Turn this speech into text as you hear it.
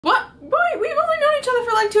What? Boy, we've only known each other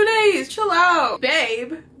for like 2 days. Chill out.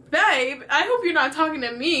 Babe, I hope you're not talking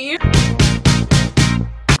to me.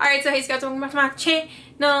 Alright, so hey guys, welcome back to my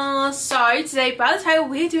channel. So today, by the title,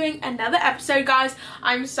 we're doing another episode, guys.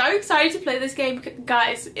 I'm so excited to play this game,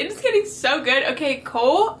 guys. It is getting so good. Okay,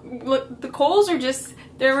 Cole, look, the Coles are just,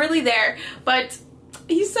 they're really there, but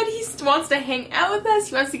he said he wants to hang out with us.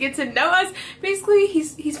 He wants to get to know us. Basically,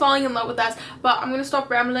 he's falling in love with us. But I'm gonna stop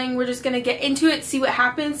rambling. We're just gonna get into it, see what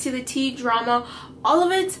happens, see the tea, drama, all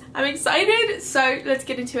of it. I'm excited, so let's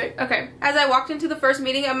get into it. Okay. As I walked into the first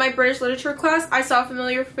meeting of my British literature class, I saw a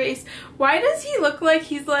familiar face. Why does he look like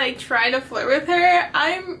he's like trying to flirt with her?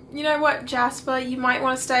 You know what, Jasper, you might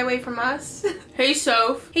want to stay away from us. Hey,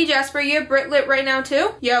 Soph. Hey, Jasper, you have Brit lit right now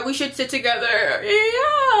too? Yeah, we should sit together.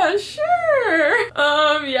 Yeah, sure.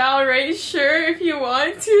 Yeah, alright, sure, if you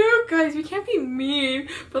want to. Guys, we can't be mean,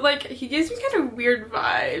 but like, he gives me kind of weird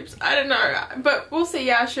vibes. I don't know, but we'll say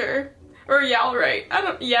yeah, sure. Or yeah, alright.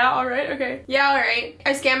 Yeah, alright, okay. Yeah, alright.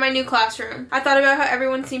 I scanned my new classroom. I thought about how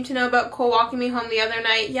everyone seemed to know about Cole walking me home the other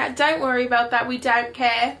night. Yeah, don't worry about that, we don't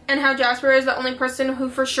care. And how Jasper is the only person who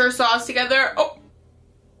for sure saw us together. Oh,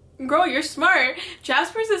 girl, you're smart.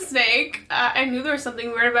 Jasper's a snake. I knew there was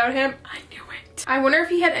something weird about him. I knew it. I wonder if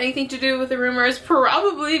he had anything to do with the rumors.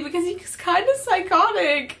 Probably, because he's kind of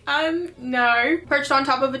psychotic. No. Perched on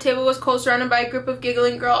top of a table was Cole, surrounded by a group of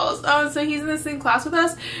giggling girls. Oh, so he's in the same class with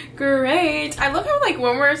us? Great. I love how like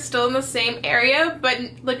when we're still in the same area, but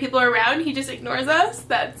like people are around, he just ignores us.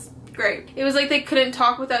 That's great. It was like they couldn't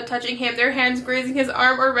talk without touching him, their hands grazing his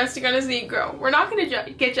arm or resting on his knee. Girl, we're not gonna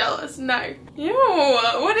get jealous. No. Ew,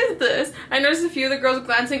 what is this? I noticed a few of the girls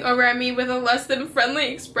glancing over at me with a less than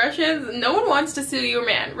friendly expressions. No one wants to sue your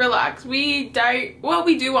man. Relax. We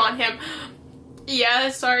do want him. Yeah,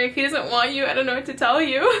 sorry, if he doesn't want you, I don't know what to tell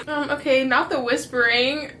you. Okay, not the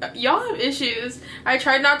whispering. Y'all have issues. I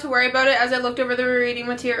tried not to worry about it as I looked over the reading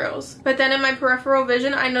materials. But then in my peripheral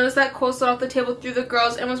vision, I noticed that Cole slid off the table through the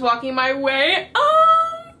girls and was walking my way.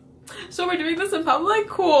 So we're doing this in public?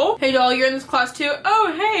 Cool. Hey doll, you're in this class too?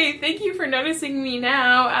 Oh, hey, thank you for noticing me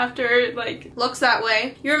now after, like, looks that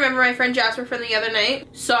way. You remember my friend Jasper from the other night?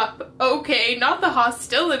 Sup. Okay, not the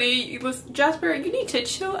hostility. Listen, Jasper, you need to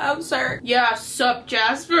chill out, sir. Yeah, sup,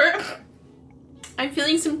 Jasper. I'm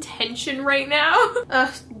feeling some tension right now.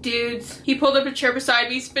 Ugh, dudes. He pulled up a chair beside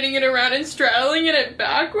me, spinning it around and straddling it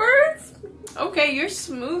backwards. Okay, you're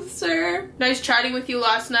smooth, sir. Nice chatting with you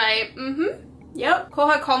last night. Yep. Cole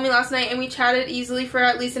had called me last night and we chatted easily for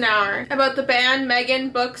at least an hour. About the band, Megan,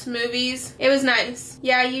 books, movies. It was nice.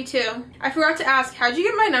 Yeah, you too. I forgot to ask, how'd you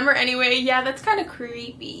get my number anyway? Yeah, that's kind of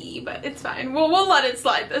creepy, but it's fine. We'll let it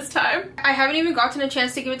slide this time. I haven't even gotten a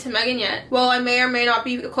chance to give it to Megan yet. Well, I may or may not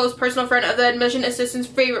be a close personal friend of the admission assistant's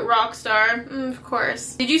favorite rock star. Of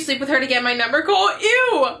course. Did you sleep with her to get my number, Cole?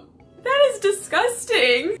 Ew! That is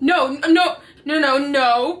disgusting. No. No.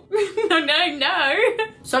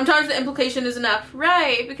 Sometimes the implication is enough.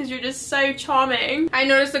 Right, because you're just so charming. I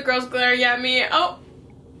noticed the girls glaring at me. Oh,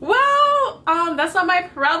 well, that's not my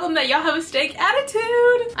problem that y'all have a steak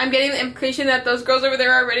attitude. I'm getting the implication that those girls over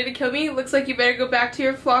there are ready to kill me. Looks like you better go back to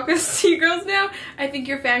your flock of seagirls now. I think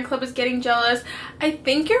your fan club is getting jealous. I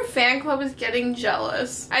think your fan club is getting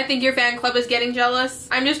jealous.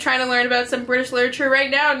 I'm just trying to learn about some British literature right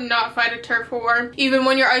now, not fight a turf war. Even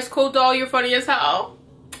when you're ice cold doll, you're funny as hell.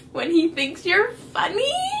 When he thinks you're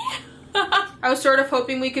funny? I was sort of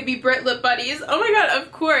hoping we could be Brit lit buddies. Oh my god,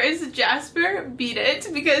 of course, Jasper, beat it,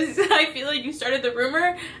 because I feel like you started the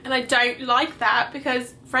rumor and I don't like that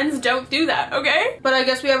because friends don't do that, okay? But I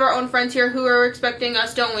guess we have our own friends here who are expecting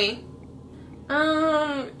us, don't we?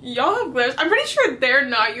 Y'all have glares. I'm pretty sure they're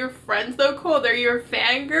not your friends though, Cole. They're your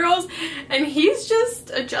fangirls and he's just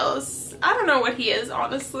a jealous. I don't know what he is,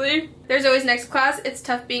 honestly. There's always next class. It's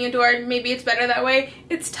tough being adored. Maybe it's better that way.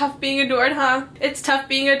 It's tough being adored, huh? It's tough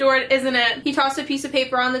being adored, isn't it? He tossed a piece of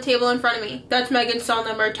paper on the table in front of me. That's Megan's cell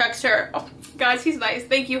number. Text her. Oh, guys, he's nice.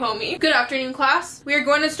 Thank you, homie. Good afternoon, class. We are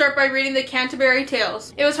going to start by reading the Canterbury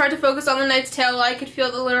Tales. It was hard to focus on the Knight's Tale. I could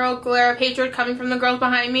feel the literal glare of hatred coming from the girls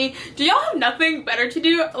behind me. Do y'all have nothing better to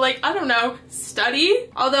do? Like, I don't know, study?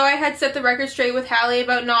 Although I had set the record straight with Hallie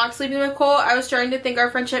about not sleeping with Cole, I was starting to think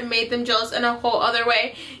our friendship made them jealous in a whole other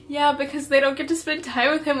way. Yeah, because they don't get to spend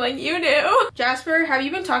time with him like you do. Jasper, have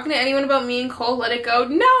you been talking to anyone about me and Cole? Let it go.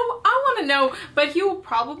 No, I want to know, but he will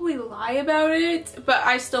probably lie about it, but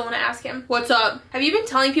I still want to ask him. What's What's up? Have you been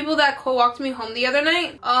telling people that Cole walked me home the other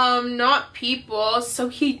night? Not people. So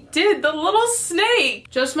he did, the little snake.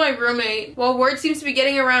 Just my roommate. Well, word seems to be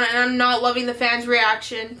getting around and I'm not loving the fans'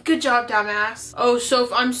 reaction. Good job, dumbass. Oh,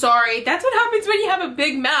 Soph, I'm sorry. That's what happens when you have a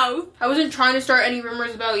big mouth. I wasn't trying to start any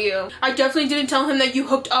rumors about you. I definitely didn't tell him that you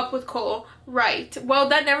hooked up with Cole. Right. Well,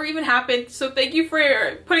 that never even happened, so thank you for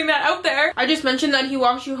putting that out there. I just mentioned that he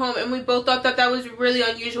walked you home and we both thought that that was really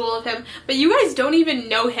unusual of him, but you guys don't even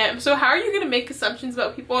know him, so how are you gonna make assumptions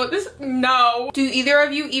about people? No. Do either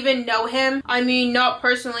of you even know him? I mean, not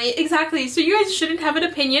personally. Exactly, so you guys shouldn't have an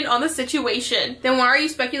opinion on the situation. Then why are you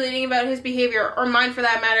speculating about his behavior, or mine for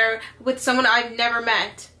that matter, with someone I've never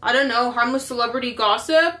met? I don't know, harmless celebrity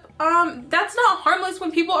gossip? That's not harmless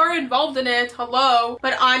when people are involved in it, hello?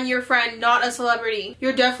 But I'm your friend, not a celebrity.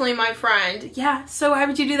 You're definitely my friend. Yeah, so why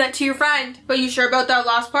would you do that to your friend? But you sure about that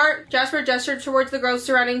last part? Jasper gestured towards the girls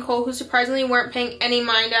surrounding Cole, who surprisingly weren't paying any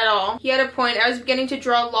mind at all. He had a point. I was beginning to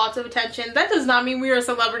draw lots of attention. That does not mean we are a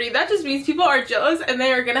celebrity. That just means people are jealous and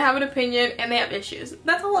they are gonna have an opinion and they have issues.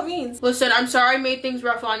 That's all it means. Listen, I'm sorry I made things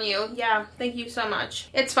rough on you. Yeah, thank you so much.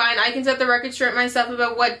 It's fine. I can set the record straight myself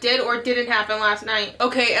about what did or didn't happen last night.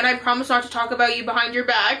 Okay, and I promise not to talk about you behind your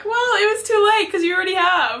back. Well, it was too late because you already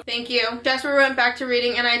have. Thank you. Jasper went back to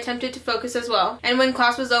reading and I attempted to focus as well. And when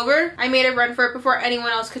class was over, I made a run for it before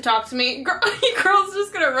anyone else could talk to me. Girl's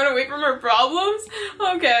just gonna run away from her problems?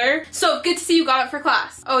 Okay. So, good to see you got up for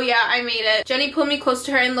class. Oh yeah, I made it. Jenny pulled me close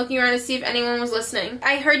to her and looking around to see if anyone was listening.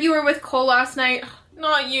 I heard you were with Cole last night.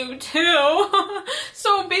 Not you too.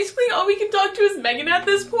 So basically all we can talk to is Megan at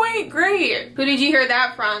this point? Great. Who did you hear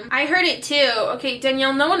that from? I heard it too. Okay,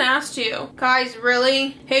 Danielle, no one asked you. Guys,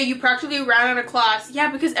 really? Hey, you practically ran out of class.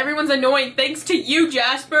 Yeah, because everyone's annoying thanks to you,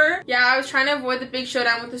 Jasper. Yeah, I was trying to avoid the big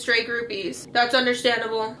showdown with the stray groupies. That's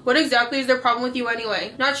understandable. What exactly is their problem with you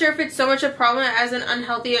anyway? Not sure if it's so much a problem as an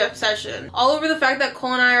unhealthy obsession. All over the fact that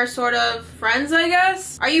Cole and I are sort of friends, I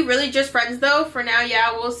guess? Are you really just friends though? For now,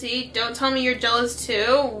 yeah, we'll see. Don't tell me you're jealous too.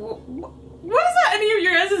 What is that any of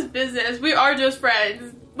your guys' business? We are just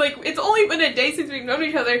friends. Like, it's only been a day since we've known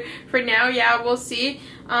each other. For now, yeah, we'll see.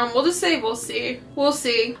 We'll just say we'll see. We'll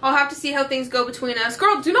see. I'll have to see how things go between us.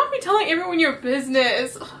 Girl, do not be telling everyone your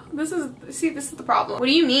business. This is the problem. What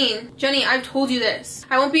do you mean? Jenny, I've told you this.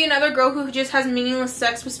 I won't be another girl who just has meaningless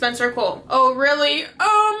sex with Spencer Cole. Oh, really?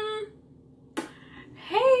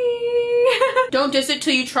 Hey. Don't diss it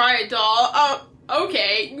till you try it, doll.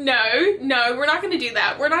 Okay, no, we're not gonna do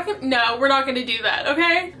that. We're not gonna do that,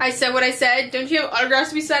 okay? I said what I said. Don't you have autographs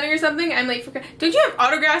to be signing or something? I'm late for, don't you have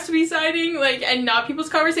autographs to be signing, like, and not people's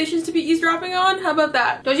conversations to be eavesdropping on? How about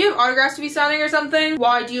that? Don't you have autographs to be signing or something?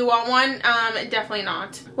 Why, do you want one? Definitely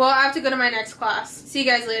not. Well, I have to go to my next class. See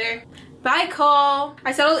you guys later. Bye, Cole.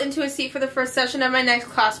 I settled into a seat for the first session of my next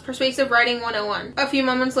class, Persuasive Writing 101. A few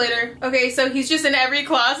moments later. Okay, so he's just in every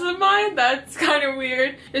class of mine? That's kind of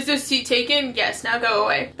weird. Is this seat taken? Yes, now go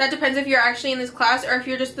away. That depends if you're actually in this class or if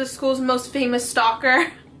you're just the school's most famous stalker.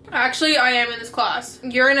 Actually, I am in this class.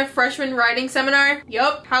 You're in a freshman writing seminar?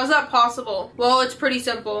 Yup. How's that possible? Well, it's pretty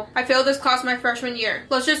simple. I failed this class my freshman year.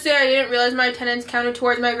 Let's just say I didn't realize my attendance counted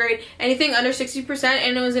towards my grade. Anything under 60%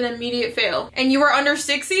 and it was an immediate fail. And you were under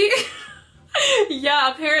 60?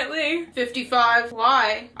 Yeah, apparently. 55.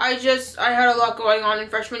 Why? I had a lot going on in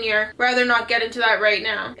freshman year. Rather not get into that right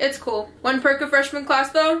now. It's cool. One perk of freshman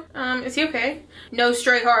class though? Is he okay? No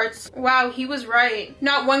stray hearts. Wow, he was right.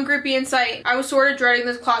 Not one groupie in sight. I was sort of dreading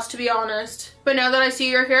this class, to be honest. But now that I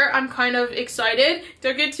see you're here, I'm kind of excited.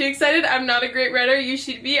 Don't get too excited. I'm not a great writer. You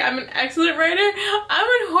should be. I'm an excellent writer. I'm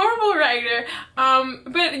a horrible writer.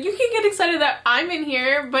 But you can get excited that I'm in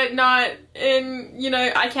here, but not in, you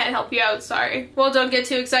know, I can't help you out. Sorry. Well, don't get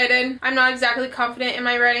too excited. I'm not exactly confident in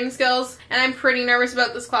my writing skills, and I'm pretty nervous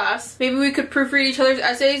about this class. Maybe we could proofread each other's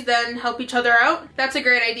essays, then help each other out. That's a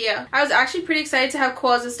great idea. I was actually pretty excited to have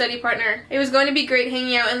Cole as a study partner. It was going to be great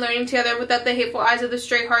hanging out and learning together without the hateful eyes of the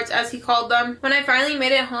stray hearts, as he called them. When I finally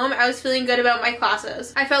made it home, I was feeling good about my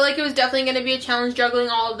classes. I felt like it was definitely going to be a challenge juggling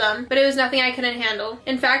all of them, but it was nothing I couldn't handle.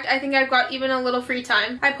 In fact, I think I've got even a little free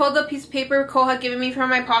time. I pulled the piece of paper Cole had given me from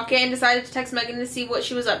my pocket and decided to text Megan to see what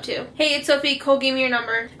she was up to. Hey, it's Sophie. Cole gave me your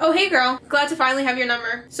number. Oh, hey girl. Glad to finally have your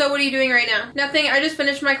number. So what are you doing right now? Nothing. I just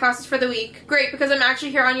finished my classes for the week. Great, because I'm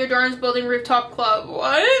actually here on your dorm's building rooftop club.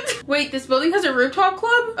 What? Wait, this building has a rooftop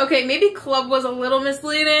club? Okay, maybe club was a little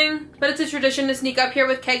misleading, but it's a tradition to sneak up here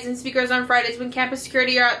with kegs and speakers on Fridays when campus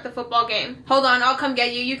security are at the football game. Hold on, I'll come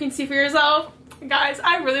get you. You can see for yourself. Guys,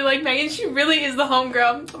 I really like Megan. She really is the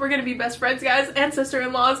homegirl. We're gonna be best friends, guys, and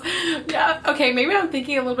sister-in-laws. Yeah, okay, maybe I'm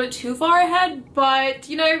thinking a little bit too far ahead, but,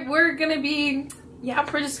 you know, we're gonna be yeah,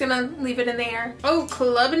 we're just gonna leave it in the air. Oh,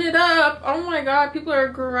 clubbing it up. Oh my god, people are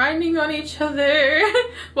grinding on each other.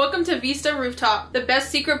 Welcome to Vista Rooftop, the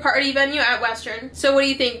best secret party venue at Western. So what do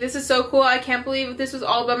you think? This is so cool. I can't believe this was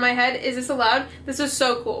all above my head. Is this allowed? This is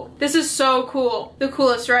so cool. This is so cool. The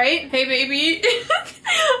coolest, right? Hey, baby.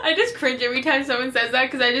 I just cringe every time someone says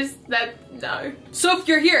that because no. So if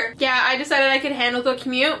you're here, yeah, I decided I could handle the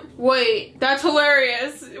commute. Wait, that's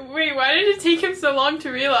hilarious. Wait, why did it take him so long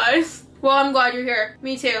to realize? Well, I'm glad you're here.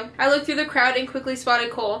 Me too. I looked through the crowd and quickly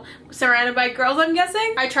spotted Cole. Surrounded by girls, I'm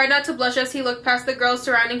guessing? I tried not to blush as he looked past the girls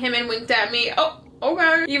surrounding him and winked at me. Oh,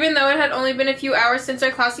 okay. Even though it had only been a few hours since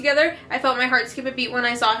our class together, I felt my heart skip a beat when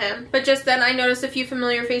I saw him. But just then, I noticed a few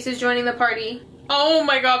familiar faces joining the party. Oh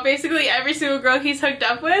my god, basically every single girl he's hooked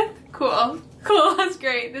up with? Cool. Cool, that's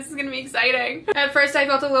great. This is gonna be exciting. At first, I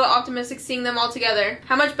felt a little optimistic seeing them all together.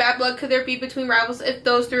 How much bad blood could there be between rivals if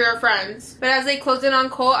those three are friends? But as they closed in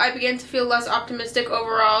on Cole, I began to feel less optimistic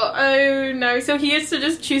overall. Oh no, so he has to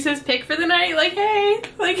just choose his pick for the night? Like, hey,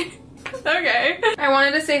 like, okay. I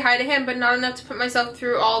wanted to say hi to him, but not enough to put myself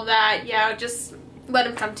through all that. Yeah, just let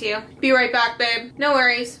him come to you. Be right back, babe. No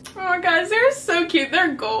worries. Oh, guys, they're so cute.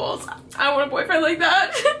 They're goals. I want a boyfriend like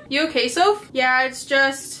that. You okay, Soph? Yeah, it's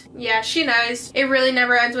just... Yeah, she knows. It really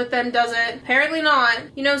never ends with them, does it? Apparently not.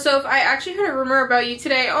 You know, Soph, I actually heard a rumor about you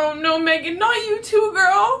today. Oh no, Megan, not you too,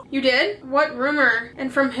 girl. You did? What rumor?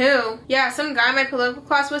 And from who? Yeah, some guy in my political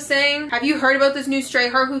class was saying, have you heard about this new stray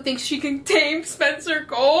heart who thinks she can tame Spencer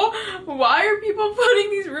Cole? Why are people putting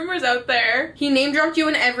these rumors out there? He name dropped you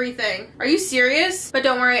and everything. Are you serious? But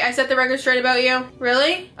don't worry, I set the record straight about you.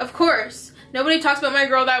 Really? Of course. Nobody talks about my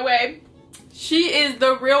girl that way. She is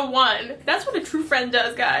the real one. That's what a true friend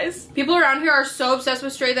does, guys. People around here are so obsessed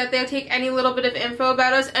with Stray that they'll take any little bit of info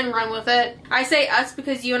about us and run with it. I say us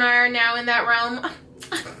because you and I are now in that realm.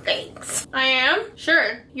 Thanks. I am?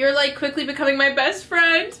 Sure. You're like quickly becoming my best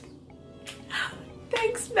friend.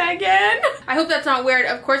 Thanks, Megan. I hope that's not weird.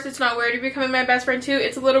 Of course it's not weird. You're becoming my best friend too.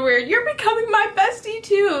 It's a little weird. You're becoming my bestie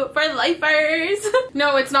too. For lifers.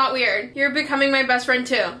 No, it's not weird. You're becoming my best friend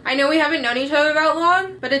too. I know we haven't known each other that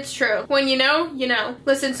long, but it's true. When you know, you know.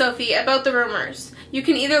 Listen, Sophie, about the rumors. You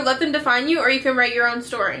can either let them define you or you can write your own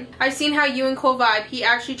story. I've seen how you and Cole vibe. He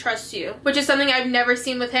actually trusts you, which is something I've never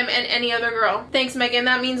seen with him and any other girl. Thanks, Megan.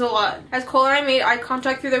 That means a lot. As Cole and I made eye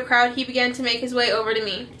contact through the crowd, he began to make his way over to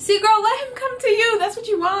me. See, girl, let him come to you. That's what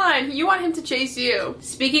you want. You want him to chase you.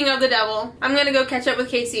 Speaking of the devil, I'm gonna go catch up with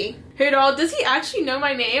Casey. Hey, doll, does he actually know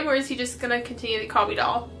my name or is he just gonna continue to call me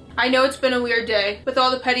doll? I know it's been a weird day with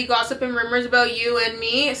all the petty gossip and rumors about you and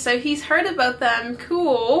me, so he's heard about them.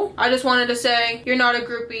 Cool. I just wanted to say, you're not a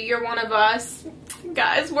groupie, you're one of us.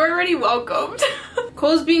 Guys, we're already welcomed.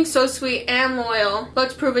 Cole's being so sweet and loyal.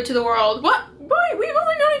 Let's prove it to the world. What? Boy, we've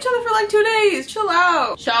only known each other for like 2 days. Chill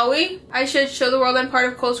out. Shall we? I should show the world I'm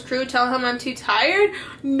part of Cole's crew, tell him I'm too tired.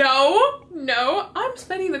 No, I'm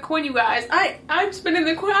spending the coin, you guys. I'm spending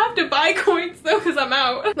the coin. I have to buy coins though because I'm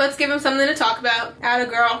out. Let's give him something to talk about. Atta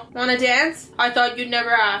girl. Wanna dance? I thought you'd never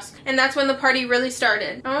ask. And that's when the party really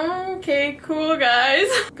started. Okay, cool, guys.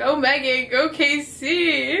 Go Megan, go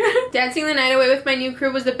KC. Dancing the night away with my new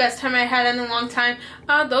crew was the best time I had in a long time.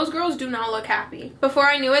 Those girls do not look happy. Before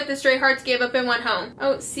I knew it, the stray hearts gave up and went home.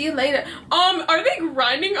 Oh, see you later. Are they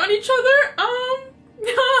grinding on each other?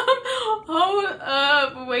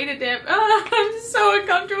 Wait a damn. I'm so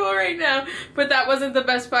uncomfortable right now. But that wasn't the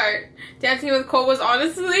best part. Dancing with Cole was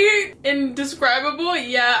honestly indescribable.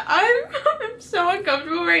 Yeah, I'm so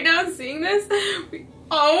uncomfortable right now seeing this.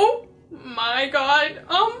 Oh my god.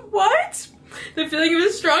 What? The feeling of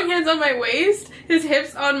his strong hands on my waist, his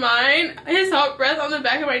hips on mine, his hot breath on the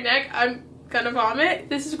back of my neck. I'm gonna vomit.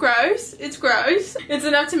 This is gross. It's gross. It's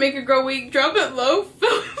enough to make a girl weak. Drop it low,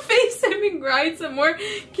 face him and grind some more.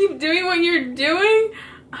 Keep doing what you're doing.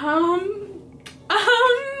 I'm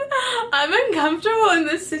uncomfortable in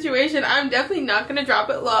this situation. I'm definitely not gonna drop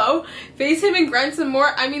it low. Face him and grind some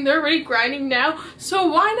more. I mean, they're already grinding now, so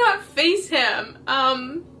why not face him?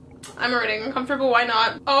 I'm already uncomfortable. Why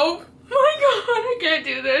not? Oh my god, I can't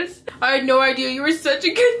do this. I had no idea you were such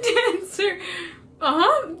a good dancer.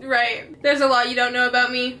 Right. There's a lot you don't know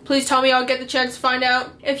about me. Please tell me I'll get the chance to find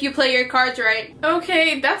out if you play your cards right.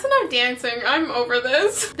 Okay, that's enough dancing. I'm over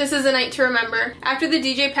this. This is a night to remember. After the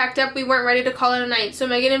DJ packed up, we weren't ready to call it a night, so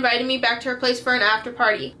Megan invited me back to her place for an after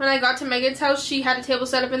party. When I got to Megan's house, she had a table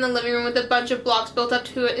set up in the living room with a bunch of blocks built up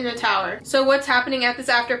to it in a tower. So what's happening at this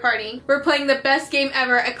after party? We're playing the best game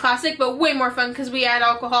ever, a classic but way more fun because we add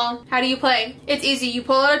alcohol. How do you play? It's easy. You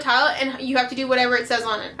pull out a tile and you have to do whatever it says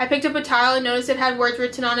on it. I picked up a tile and noticed it had words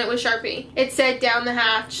written on it with Sharpie. It said down the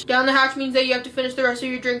hatch. Down the hatch means that you have to finish the rest of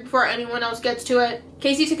your drink before anyone else gets to it.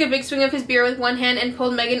 Casey took a big swing of his beer with one hand and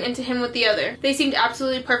pulled Megan into him with the other. They seemed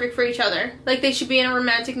absolutely perfect for each other. Like they should be in a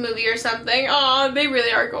romantic movie or something. Aw, they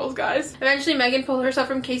really are goals, guys. Eventually, Megan pulled herself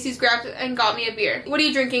from Casey's grasp and got me a beer. What are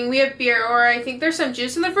you drinking? We have beer, or I think there's some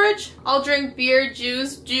juice in the fridge. I'll drink beer,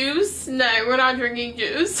 juice. No, we're not drinking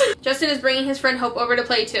juice. Justin is bringing his friend Hope over to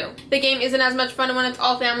play too. The game isn't as much fun when it's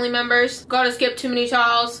all family members. Gotta skip too many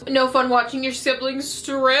tiles. No fun watching your siblings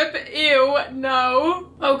strip. Ew, no.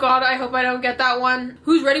 Oh god, I hope I don't get that one.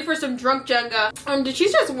 Who's ready for some drunk Jenga? Did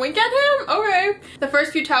she just wink at him? Okay. The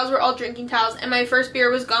first few tiles were all drinking tiles, and my first beer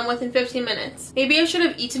was gone within 15 minutes. Maybe I should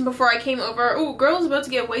have eaten before I came over. Ooh, girl's about to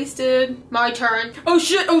get wasted. My turn. Oh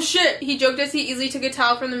shit, oh shit. He joked as he easily took a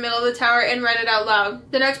towel from the middle of the tower and read it out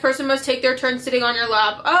loud. The next person must take their turn sitting on your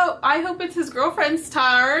lap. Oh, I hope it's his girlfriend's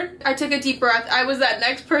turn. I took a deep breath. I was that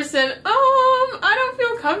next person. I don't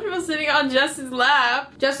feel comfortable sitting on Justin's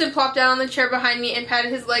lap. Justin plopped down on the chair behind me and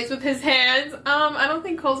patted his legs with his hands. I don't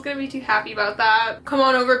think Cole's gonna be too happy about that. Come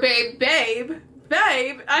on over, babe.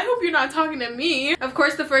 Babe, I hope you're not talking to me. Of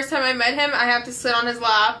course, the first time I met him, I have to sit on his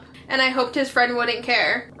lap. And I hoped his friend wouldn't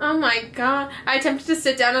care. Oh my god. I attempted to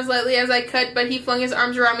sit down as lightly as I could, but he flung his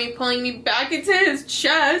arms around me, pulling me back into his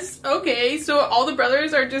chest. Okay, so all the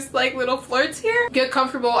brothers are just like little flirts here? Get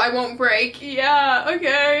comfortable, I won't break. Yeah,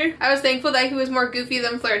 okay. I was thankful that he was more goofy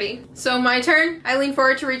than flirty. So my turn. I leaned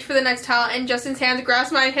forward to reach for the next towel, and Justin's hands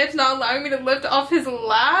grasped my hips, not allowing me to lift off his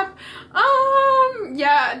lap.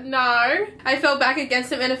 Yeah, no. I fell back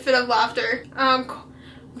against him in a fit of laughter.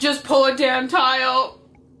 Just pull a damn tile.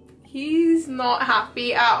 He's not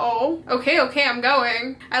happy at all. Okay, I'm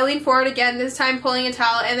going. I leaned forward again, this time pulling a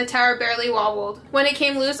towel, and the tower barely wobbled. When it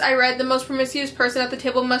came loose, I read, the most promiscuous person at the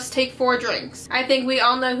table must take 4 drinks. I think we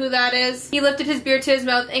all know who that is. He lifted his beer to his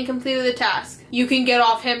mouth and completed the task. You can get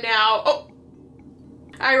off him now. Oh.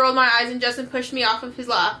 I rolled my eyes and Justin pushed me off of his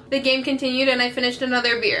lap. The game continued and I finished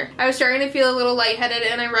another beer. I was starting to feel a little lightheaded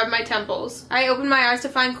and I rubbed my temples. I opened my eyes to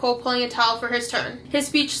find Cole pulling a towel for his turn. His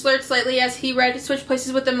speech slurred slightly as he read, switch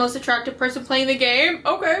places with the most attractive person playing the game.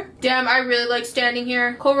 Okay. Damn, I really like standing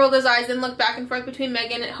here. Cole rolled his eyes and looked back and forth between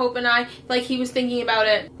Megan, Hope, and I like he was thinking about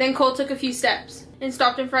it. Then Cole took a few steps and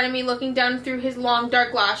stopped in front of me, looking down through his long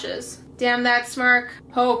dark lashes. Damn that smirk.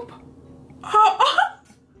 Hope.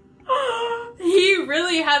 He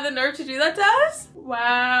really had the nerve to do that to us?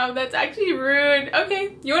 Wow, that's actually rude.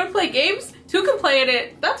 Okay, you want to play games? 2 can play at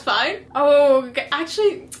it. That's fine. Oh,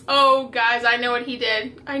 actually, oh, guys, I know what he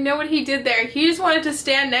did. I know what he did there. He just wanted to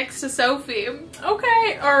stand next to Sophie.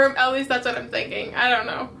 Okay, or at least that's what I'm thinking. I don't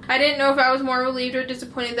know. I didn't know if I was more relieved or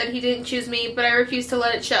disappointed that he didn't choose me, but I refused to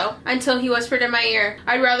let it show until he whispered in my ear,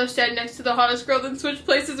 I'd rather stand next to the hottest girl than switch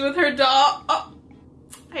places with her doll. Oh,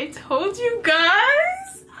 I told you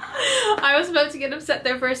guys. I was about to get upset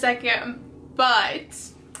there for a second, but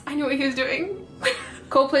I knew what he was doing.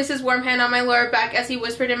 Cole placed his warm hand on my lower back as he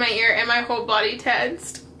whispered in my ear, and my whole body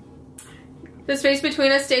tensed. The space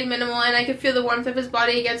between us stayed minimal, and I could feel the warmth of his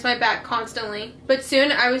body against my back constantly. But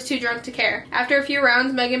soon, I was too drunk to care. After a few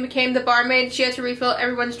rounds, Megan became the barmaid. She had to refill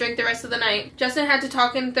everyone's drink the rest of the night. Justin had to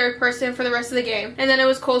talk in third person for the rest of the game, and then it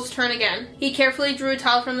was Cole's turn again. He carefully drew a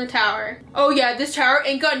towel from the tower. Oh yeah, this tower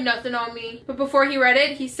ain't got nothing on me. But before he read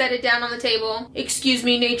it, he set it down on the table. Excuse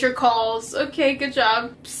me, nature calls. Okay, good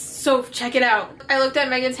job. Psst. So, check it out. I looked at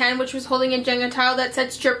Megan's hand, which was holding a Jenga tile that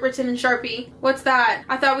said strip written in Sharpie. What's that?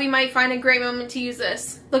 I thought we might find a great moment to use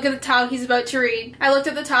this. Look at the tile he's about to read. I looked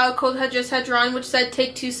at the tile Cole had just had drawn, which said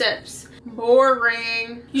take 2 sips.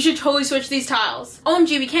 Boring. You should totally switch these tiles.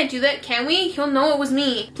 OMG, we can't do that, can we? He'll know it was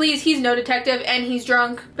me. Please, he's no detective and he's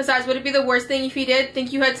drunk. Besides, would it be the worst thing if he did?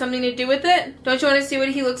 Think you had something to do with it? Don't you want to see what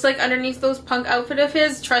he looks like underneath those punk outfit of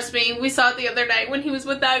his? Trust me, we saw it the other night when he was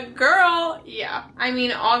with that girl. Yeah. I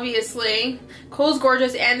mean, obviously. Cole's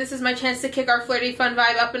gorgeous and this is my chance to kick our flirty fun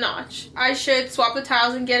vibe up a notch. I should swap the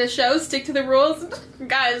tiles and get a show, stick to the rules.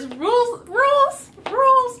 Guys, rules.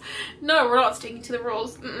 No, we're not sticking to the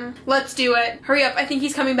rules. Let's do it. Hurry up, I think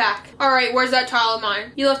he's coming back. Alright, where's that towel of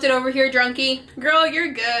mine? You left it over here, drunkie? Girl,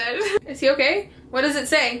 you're good. Is he okay? What does it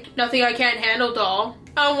say? Nothing I can't handle, doll.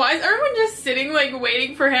 Why is everyone just sitting, like,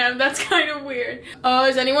 waiting for him? That's kind of weird.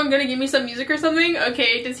 Is anyone gonna give me some music or something?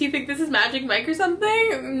 Okay, does he think this is Magic Mike or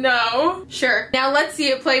something? No. Sure. Now let's see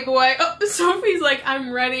it, Playboy. Oh, Sophie's like,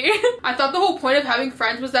 I'm ready. I thought the whole point of having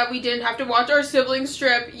friends was that we didn't have to watch our siblings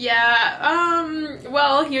strip. Yeah,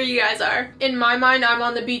 well, here you guys are. In my mind, I'm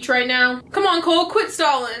on the beach right now. Come on, Cole, quit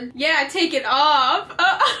stalling. Yeah, take it off.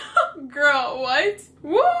 Girl, what?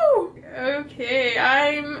 Woo! Okay,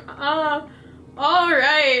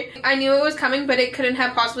 Alright. I knew it was coming, but it couldn't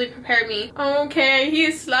have possibly prepared me. Okay,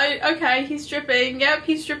 he's okay, he's stripping. Yep,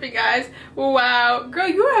 he's stripping, guys. Wow. Girl,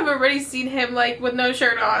 you have already seen him, like, with no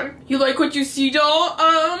shirt on. You like what you see, doll?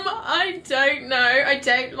 I don't know. I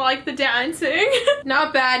don't like the dancing.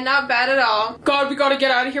 Not bad at all. God, we gotta get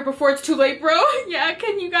out of here before it's too late, bro. Yeah,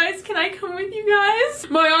 can I come with you guys?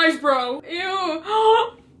 My eyes, bro.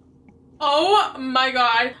 Ew. Oh my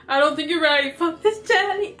god. I don't think you're ready for this,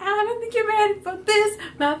 Jenny. I don't think you're ready for this.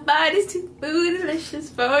 My body's too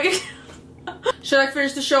bootylicious for you. Should I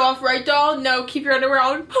finish the show off right, doll? No, keep your underwear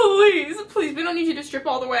on. Please, please, we don't need you to strip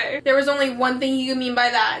all the way. There was only one thing you could mean by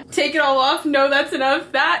that. Take it all off? No, that's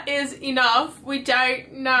enough. That is enough. We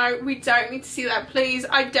don't need to see that, please.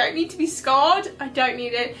 I don't need to be scarred. I don't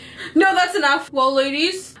need it. No, that's enough. Well,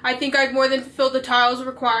 ladies, I think I've more than fulfilled the tile's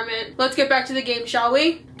requirement. Let's get back to the game, shall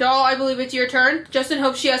we? Doll, I believe it's your turn. Justin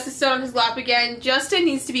hopes she has to sit on his lap again. Justin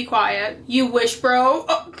needs to be quiet. You wish, bro.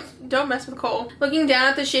 Oh. Don't mess with Cole. Looking down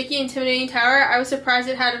at the shaky, intimidating tower, I was surprised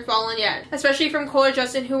it hadn't fallen yet. Especially from Cole or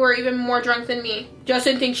Justin, who were even more drunk than me.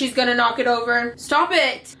 Justin thinks she's gonna knock it over. Stop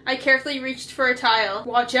it! I carefully reached for a tile.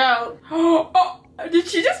 Watch out. Oh, did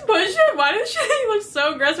she just push it? Why did she look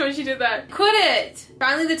so aggressive when she did that? Quit it!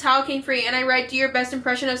 Finally, the towel came free, and I read, do your best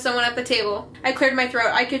impression of someone at the table. I cleared my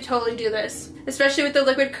throat. I could totally do this. Especially with the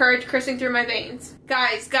liquid courage coursing through my veins.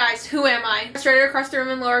 Guys, who am I? I started across the room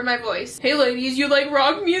and lowered my voice. Hey ladies, you like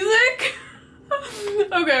rock music?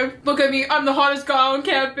 Okay, look at me. I'm the hottest guy on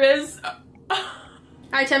campus.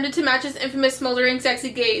 I attempted to match his infamous smoldering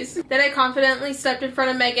sexy gaze. Then I confidently stepped in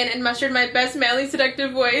front of Megan and mustered my best manly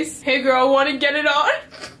seductive voice. Hey girl, wanna get it on?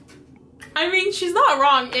 I mean, she's not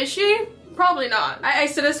wrong, is she? Probably not. I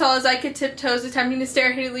stood as tall as I could, tiptoes, attempting to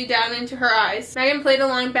stare hideously down into her eyes. Megan played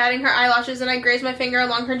along, batting her eyelashes, and I grazed my finger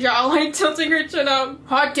along her jawline, tilting her chin up.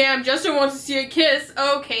 Hot damn, Justin wants to see a kiss.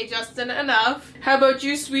 Okay, Justin, enough. How about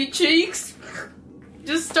you, sweet cheeks?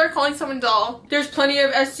 Just start calling someone doll. There's plenty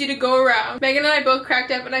of SC to go around. Megan and I both cracked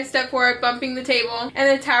up and I stepped forward, bumping the table,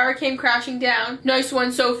 and the tower came crashing down. Nice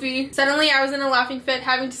one, Sophie. Suddenly, I was in a laughing fit,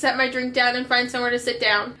 having to set my drink down and find somewhere to sit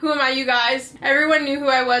down. Who am I, you guys? Everyone knew who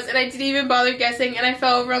I was, and I didn't even bother guessing, and I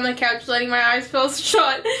fell over on the couch, letting my eyes feel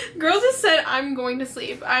shut. Girls just said, I'm going to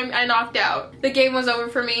sleep. I knocked out. The game was over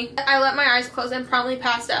for me. I let my eyes close and promptly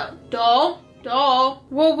passed out. Doll? Doll?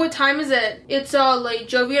 Well, what time is it? It's late.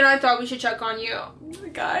 Jovi and I thought we should check on you.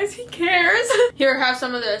 Guys, he cares. Here, have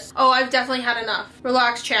some of this. Oh, I've definitely had enough.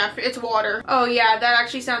 Relax, champ. It's water. Oh yeah, that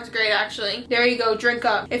actually sounds great, actually. There you go, drink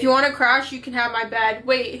up. If you want to crash, you can have my bed.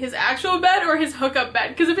 Wait, his actual bed or his hookup bed?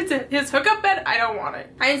 Because if it's his hookup bed, I don't want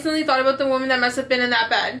it. I instantly thought about the woman that must have been in that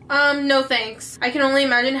bed. No thanks. I can only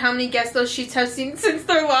imagine how many guests those sheets have seen since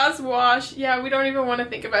their last wash. Yeah, we don't even want to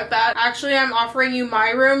think about that. Actually, I'm offering you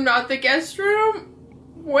my room, not the guest room.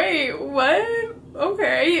 Wait, what?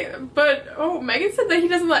 Okay, but, oh, Megan said that he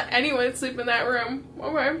doesn't let anyone sleep in that room.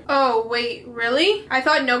 Okay. Oh, wait, really? I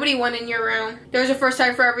thought nobody went in your room. There's a first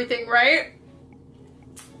time for everything, right?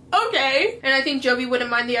 Okay. And I think Jovi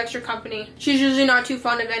wouldn't mind the extra company. She's usually not too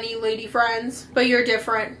fond of any lady friends, but you're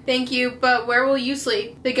different. Thank you, but where will you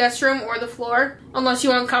sleep? The guest room or the floor? Unless you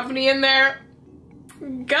want company in there.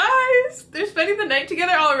 Guys, they're spending the night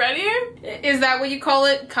together already? Is that what you call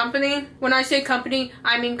it? Company? When I say company,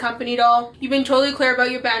 I mean company, doll. You've been totally clear about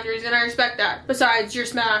your boundaries, and I respect that. Besides, you're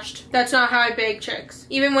smashed. That's not how I beg chicks.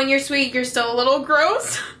 Even when you're sweet, you're still a little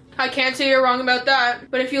gross. I can't say you're wrong about that,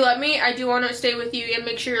 but if you let me, I do want to stay with you and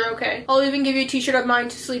make sure you're okay. I'll even give you a t-shirt of mine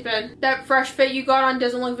to sleep in. That fresh fit you got on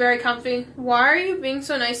doesn't look very comfy. Why are you being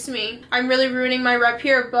so nice to me? I'm really ruining my rep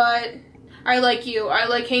here, but I like you. I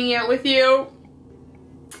like hanging out with you.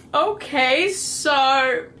 Okay,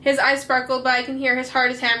 so his eyes sparkled, but I can hear his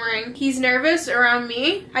heart is hammering. He's nervous around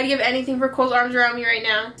me. I'd give anything for Cole's arms around me right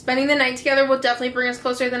now. Spending the night together will definitely bring us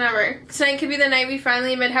closer than ever. Tonight could be the night we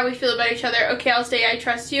finally admit how we feel about each other. Okay, I'll stay. I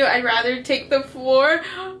trust you. I'd rather take the floor.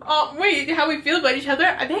 Oh, wait, how we feel about each other?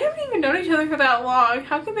 They haven't even known each other for that long.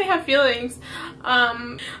 How can they have feelings?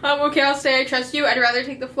 Okay, I'll stay. I trust you. I'd rather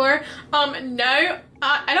take the floor. No.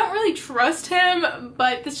 I don't really trust him,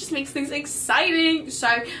 but this just makes things exciting, so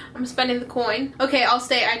I'm spending the coin. Okay, I'll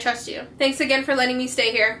stay. I trust you. Thanks again for letting me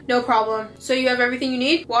stay here. No problem. So you have everything you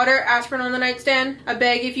need? Water, aspirin on the nightstand, a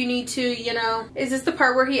bag if you need to, you know. Is this the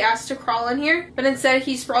part where he asked to crawl in here? But instead,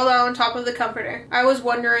 he sprawled out on top of the comforter. I was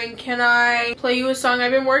wondering, can I play you a song I've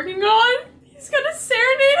been working on? He's gonna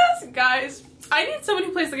serenade us? Guys, I need someone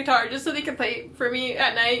who plays the guitar just so they can play for me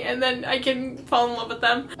at night and then I can fall in love with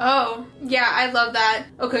them. Oh, yeah, I love that.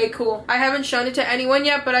 Okay, cool. I haven't shown it to anyone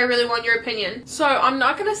yet, but I really want your opinion. So I'm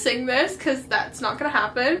not gonna sing this because that's not gonna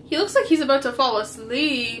happen. He looks like he's about to fall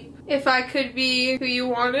asleep. If I could be who you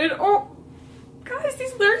wanted. Oh, Guys,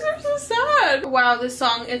 these lyrics are so sad. Wow, this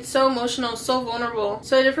song, it's so emotional, so vulnerable.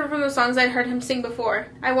 So different from the songs I'd heard him sing before.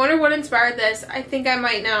 I wonder what inspired this. I think I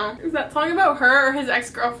might know. Is that song about her or his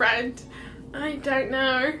ex-girlfriend? I don't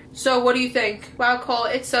know. So what do you think? Wow, Cole,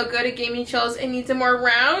 it's so good. It gave me chills. It needs some more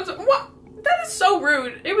rounds. What? That is so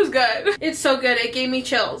rude. It was good. It's so good. It gave me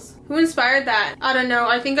chills. Who inspired that? I don't know.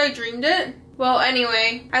 I think I dreamed it. Well,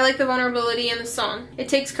 anyway, I like the vulnerability in the song. It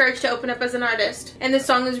takes courage to open up as an artist. And this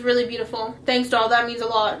song is really beautiful. Thanks, doll. That means a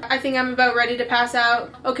lot. I think I'm about ready to pass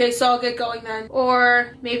out. Okay, so I'll get going then.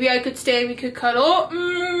 Or maybe I could stay and we could cuddle.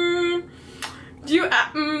 Do you...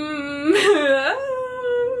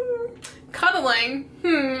 Cuddling?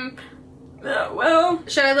 Well,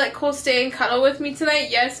 should I let Cole stay and cuddle with me tonight?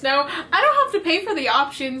 Yes, no. I don't have to pay for the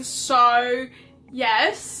options, so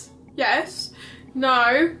yes, yes,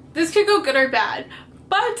 no. This could go good or bad,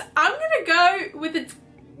 but I'm gonna go with it's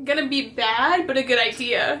gonna be bad, but a good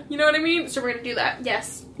idea. You know what I mean? So we're gonna do that.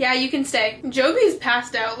 Yes. Yeah, you can stay. Jovi's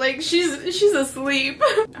passed out. Like, she's asleep.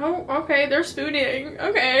 Oh, okay, they're spooning.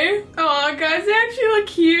 Okay. Oh, guys, they actually look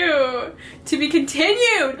cute. To be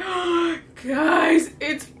continued. Guys,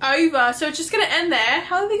 it's over. So it's just gonna end there.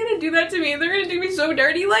 How are they gonna do that to me? They're gonna do me so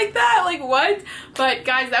dirty like that? Like, what? But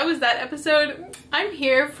guys, that was that episode. I'm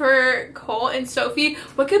here for Cole and Sophie.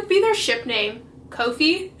 What could be their ship name?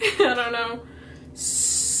 Kofi? I don't know.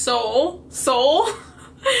 Soul?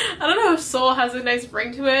 I don't know if Soul has a nice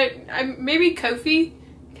ring to it. Maybe Kofi?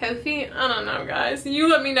 Kofi? I don't know, guys. You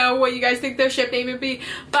let me know what you guys think their ship name would be.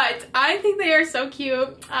 But I think they are so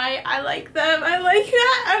cute. I like them. I like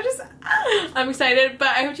that. I'm excited. But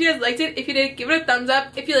I hope you guys liked it. If you did, give it a thumbs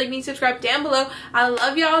up. If you like me, subscribe down below. I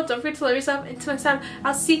love y'all. Don't forget to love yourself. Until next time,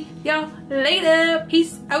 I'll see y'all later.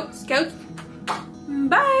 Peace out, scouts.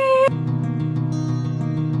 Bye.